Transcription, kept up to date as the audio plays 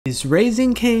Is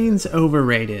Raising Cane's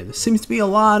overrated? Seems to be a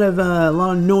lot of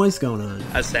noise going on.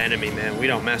 That's the enemy, man. We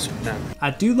don't mess with them.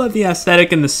 I do love the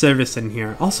aesthetic and the service in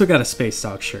here. Also got a space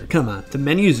dog shirt. Come on. The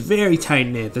menu is very tight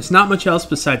knit. There's not much else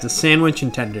besides a sandwich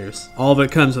and tenders. All of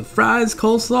it comes with fries,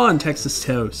 coleslaw, and Texas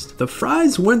toast. The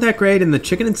fries weren't that great and the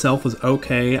chicken itself was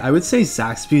okay. I would say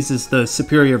Zaxby's is the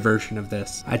superior version of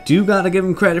this. I do gotta give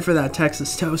him credit for that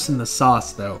Texas toast and the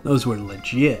sauce though. Those were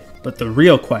legit. But the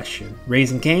real question,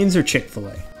 Raising Cane's or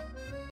Chick-fil-A?